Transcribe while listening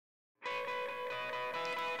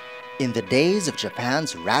In the days of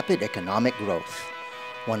Japan's rapid economic growth,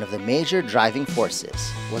 one of the major driving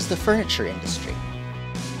forces was the furniture industry.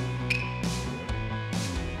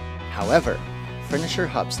 However, furniture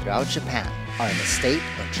hubs throughout Japan are in a state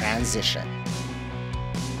of transition.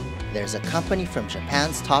 There's a company from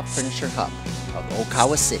Japan's top furniture hub of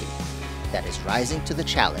Okawa City that is rising to the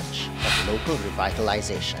challenge of local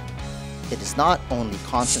revitalization. It is not only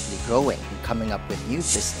constantly growing and coming up with new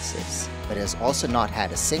businesses, but it has also not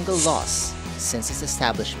had a single loss since its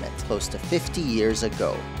establishment close to 50 years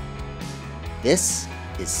ago. This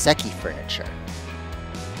is Seki Furniture.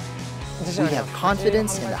 We have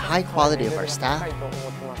confidence in the high quality of our staff.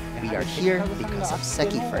 We are here because of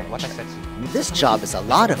Seki Furniture. This job is a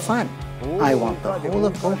lot of fun. I want the whole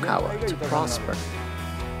of Okawa to prosper.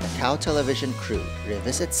 The Cow Television crew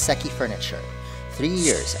revisits Seki Furniture 3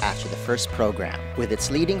 years after the first program. With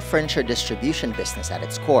its leading furniture distribution business at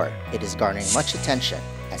its core, it is garnering much attention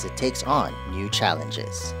as it takes on new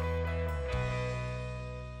challenges.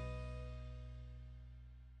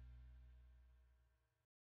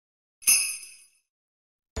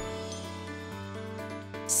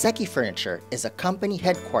 Seki Furniture is a company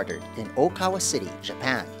headquartered in Okawa City,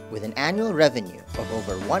 Japan, with an annual revenue of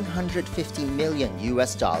over $150 million.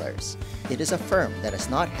 It is a firm that has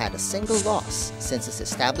not had a single loss since its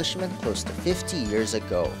establishment close to 50 years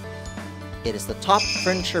ago. It is the top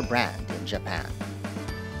furniture brand in Japan.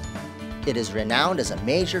 It is renowned as a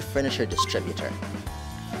major furniture distributor.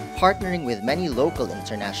 Partnering with many local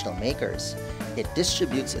international makers, it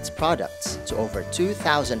distributes its products to over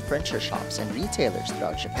 2,000 furniture shops and retailers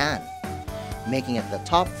throughout Japan, making it the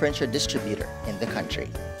top furniture distributor in the country.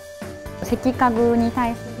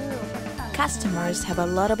 Customers have a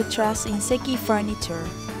lot of trust in Seki Furniture.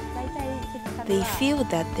 They feel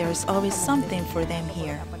that there's always something for them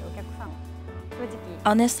here.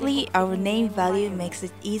 Honestly, our name value makes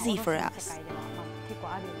it easy for us.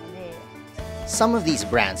 Some of these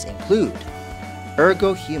brands include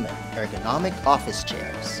Ergo Human ergonomic office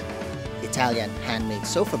chairs, Italian handmade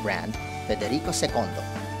sofa brand Federico II,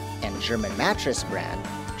 and German mattress brand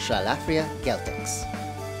Schlafria Geltex.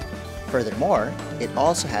 Furthermore, it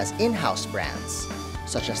also has in-house brands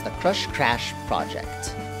such as the Crush Crash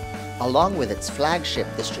project. Along with its flagship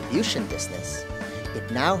distribution business,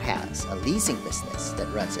 it now has a leasing business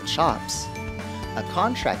that runs its shops, a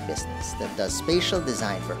contract business that does spatial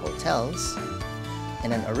design for hotels,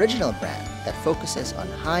 and an original brand that focuses on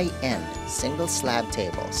high-end single-slab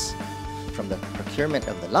tables, from the procurement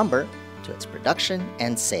of the lumber to its production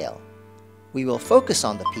and sale. We will focus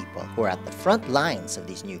on the people who are at the front lines of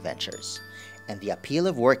these new ventures and the appeal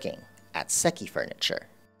of working at Seki Furniture.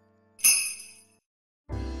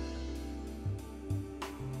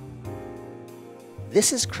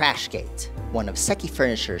 This is Crashgate, one of Seki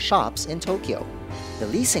Furniture's shops in Tokyo. The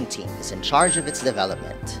leasing team is in charge of its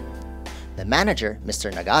development. The manager,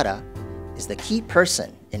 Mr. Nagata, is the key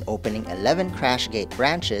person in opening 11 Crashgate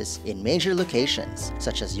branches in major locations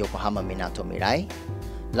such as Yokohama Minato Mirai,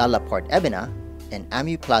 Lalaport Ebina, and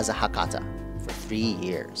Amu Plaza Hakata for 3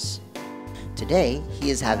 years. Today, he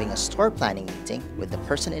is having a store planning meeting with the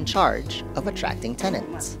person in charge of attracting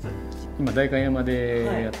tenants.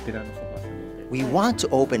 We want to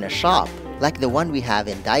open a shop like the one we have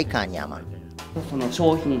in Daikanyama.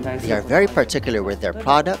 They are very particular with their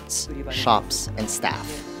products, shops, and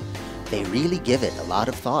staff. They really give it a lot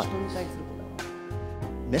of thought.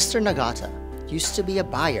 Mr. Nagata used to be a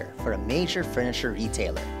buyer for a major furniture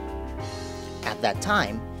retailer. At that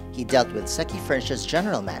time, he dealt with Seki Furniture's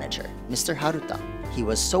general manager, Mr. Haruta. He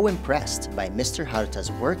was so impressed by Mr. Haruta's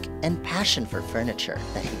work and passion for furniture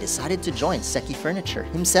that he decided to join Seki Furniture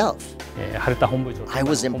himself. I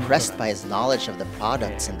was impressed by his knowledge of the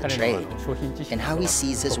products and the trade, and how he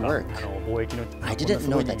sees his work. I didn't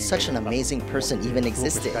know that such an amazing person even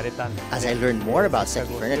existed. As I learned more about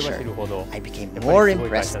Seki Furniture, I became more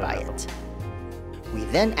impressed by it. We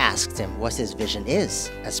then asked him what his vision is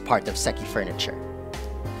as part of Seki Furniture.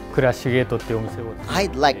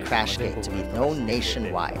 I'd like Crashgate to be known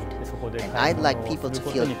nationwide, and I'd like people to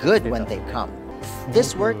feel good when they come.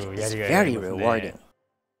 This work is very rewarding.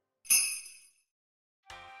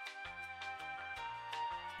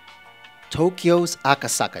 Tokyo's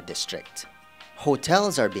Akasaka district.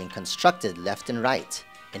 Hotels are being constructed left and right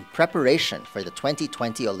in preparation for the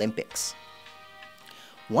 2020 Olympics.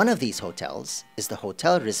 One of these hotels is the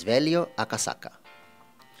Hotel Risveglio Akasaka.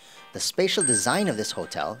 The spatial design of this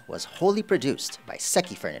hotel was wholly produced by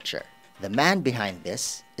Seki Furniture. The man behind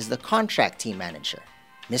this is the contract team manager,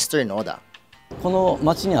 Mr. Noda. この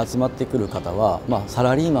町に集まってくる方は、サ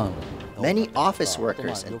ラリーマン Many office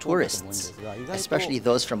workers and tourists, especially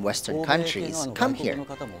those from Western countries, come here.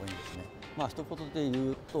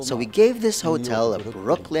 So we gave this hotel a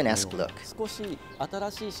Brooklyn-esque look.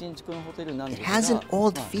 It has an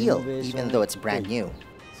old feel, even though it's brand new.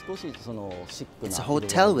 It's a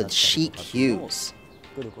hotel with chic hues.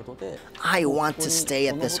 I want to stay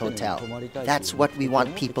at this hotel. That's what we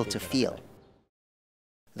want people to feel.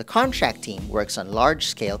 The contract team works on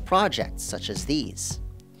large-scale projects such as these.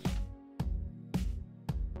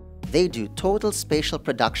 They do total spatial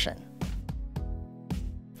production,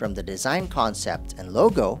 from the design concept and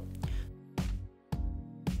logo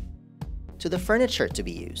to the furniture to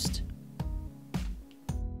be used.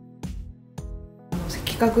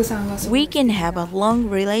 We can have a long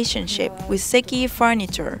relationship with Seki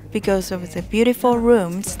Furniture because of the beautiful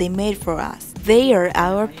rooms they made for us. They are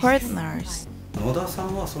our partners.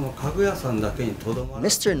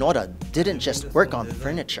 Mr. Noda didn't just work on the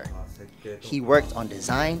furniture. He worked on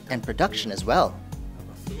design and production as well.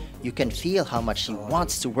 You can feel how much he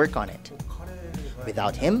wants to work on it.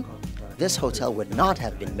 Without him, this hotel would not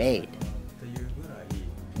have been made.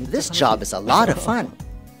 This job is a lot of fun.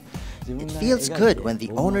 It feels good when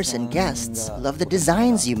the owners and guests love the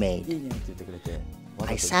designs you made.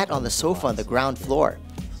 I sat on the sofa on the ground floor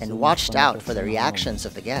and watched out for the reactions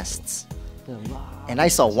of the guests. And I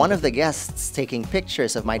saw one of the guests taking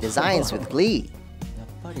pictures of my designs with glee.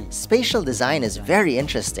 Spatial design is very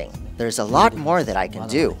interesting. There's a lot more that I can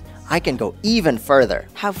do. I can go even further.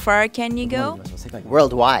 How far can you go?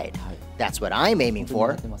 Worldwide. That's what I'm aiming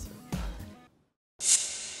for.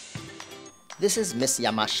 This is Miss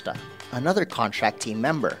Yamashita, another contract team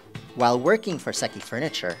member. While working for Seki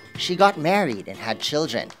Furniture, she got married and had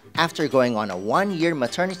children. After going on a 1-year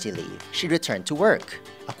maternity leave, she returned to work.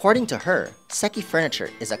 According to her, Seki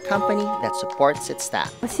Furniture is a company that supports its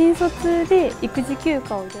staff.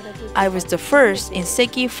 I was the first in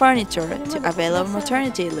Seki Furniture to avail of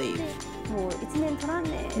maternity leave.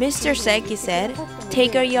 Mr. Seki said,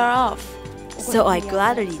 "Take a year off." So I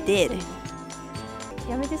gladly did.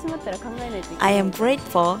 I am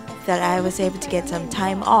grateful that I was able to get some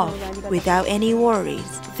time off without any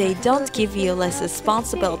worries. They don't give you less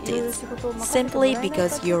responsibilities simply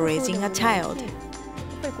because you're raising a child.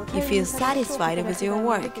 You feel satisfied with your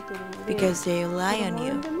work because they rely on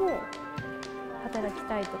you.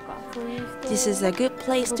 This is a good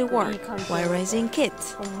place to work while raising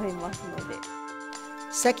kids.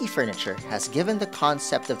 Seki Furniture has given the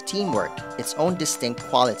concept of teamwork its own distinct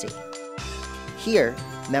quality. Here,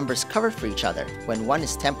 members cover for each other when one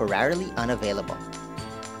is temporarily unavailable.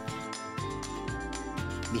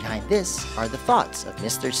 Behind this are the thoughts of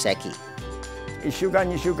Mr. Seki.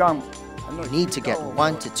 You need to get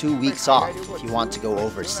 1 to 2 weeks off if you want to go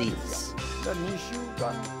overseas.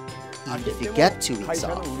 Even if you get 2 weeks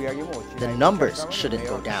off, the numbers shouldn't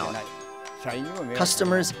go down.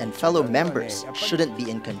 Customers and fellow members shouldn't be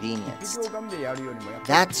inconvenienced.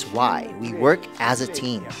 That's why we work as a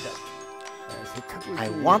team. I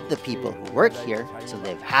want the people who work here to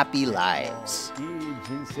live happy lives.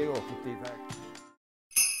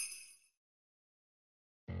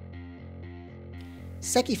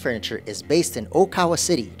 Seki Furniture is based in Okawa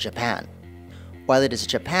City, Japan. While it is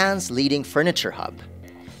Japan's leading furniture hub,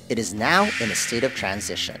 it is now in a state of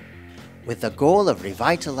transition. With the goal of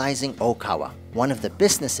revitalizing Okawa, one of the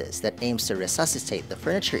businesses that aims to resuscitate the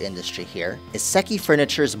furniture industry here is Seki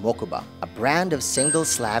Furniture's Mokuba, a brand of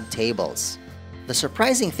single-slab tables. The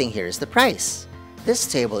surprising thing here is the price.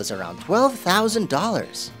 This table is around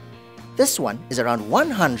 $12,000. This one is around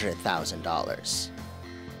 $100,000.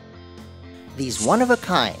 These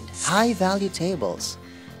one-of-a-kind, high-value tables,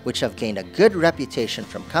 which have gained a good reputation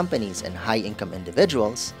from companies and high-income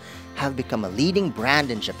individuals, have become a leading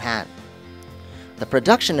brand in Japan. The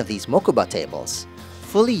production of these Mokuba tables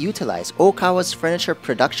fully utilize Okawa's furniture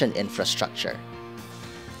production infrastructure.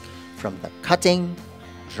 From the cutting,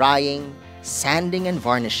 drying, sanding and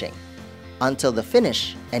varnishing, until the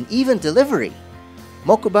finish and even delivery,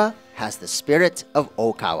 Mokuba has the spirit of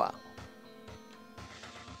Okawa.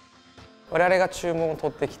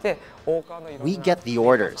 We get the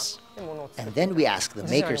orders, and then we ask the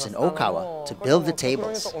makers in Okawa to build the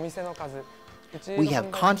tables. We have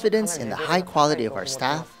confidence in the high quality of our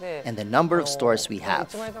staff and the number of stores we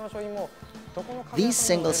have. These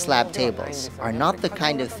single-slab tables are not the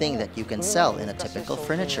kind of thing that you can sell in a typical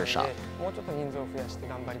furniture shop.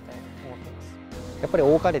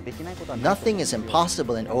 Nothing is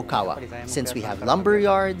impossible in Okawa, since we have lumber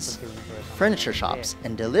yards, furniture shops,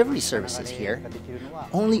 and delivery services here.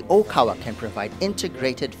 Only Okawa can provide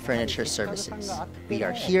integrated furniture services. We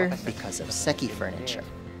are here because of Seki Furniture.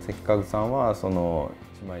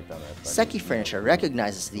 Seki Furniture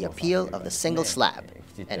recognizes the appeal of the single slab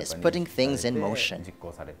and is putting things in motion.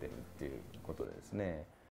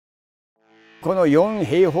 この4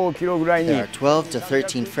平方キロぐらいに There are 12 to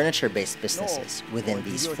 13 furniture-based businesses within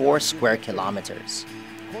these 4 square kilometers.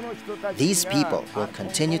 These people will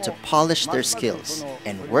continue to polish their skills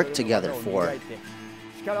and work together for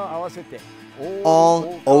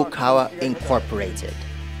All-Okawa Incorporated.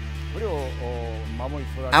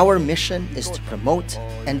 Our mission is to promote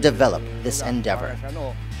and develop this endeavor.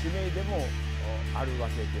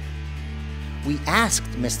 We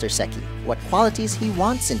asked Mr. Seki what qualities he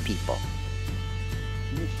wants in people.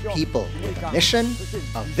 People with a mission,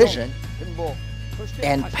 a vision,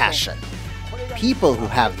 and passion. People who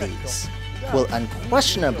have these will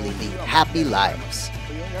unquestionably lead happy lives.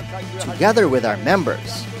 Together with our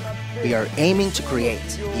members, we are aiming to create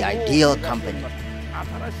the ideal company.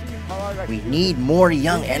 We need more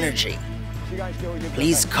young energy.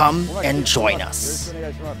 Please come and join us.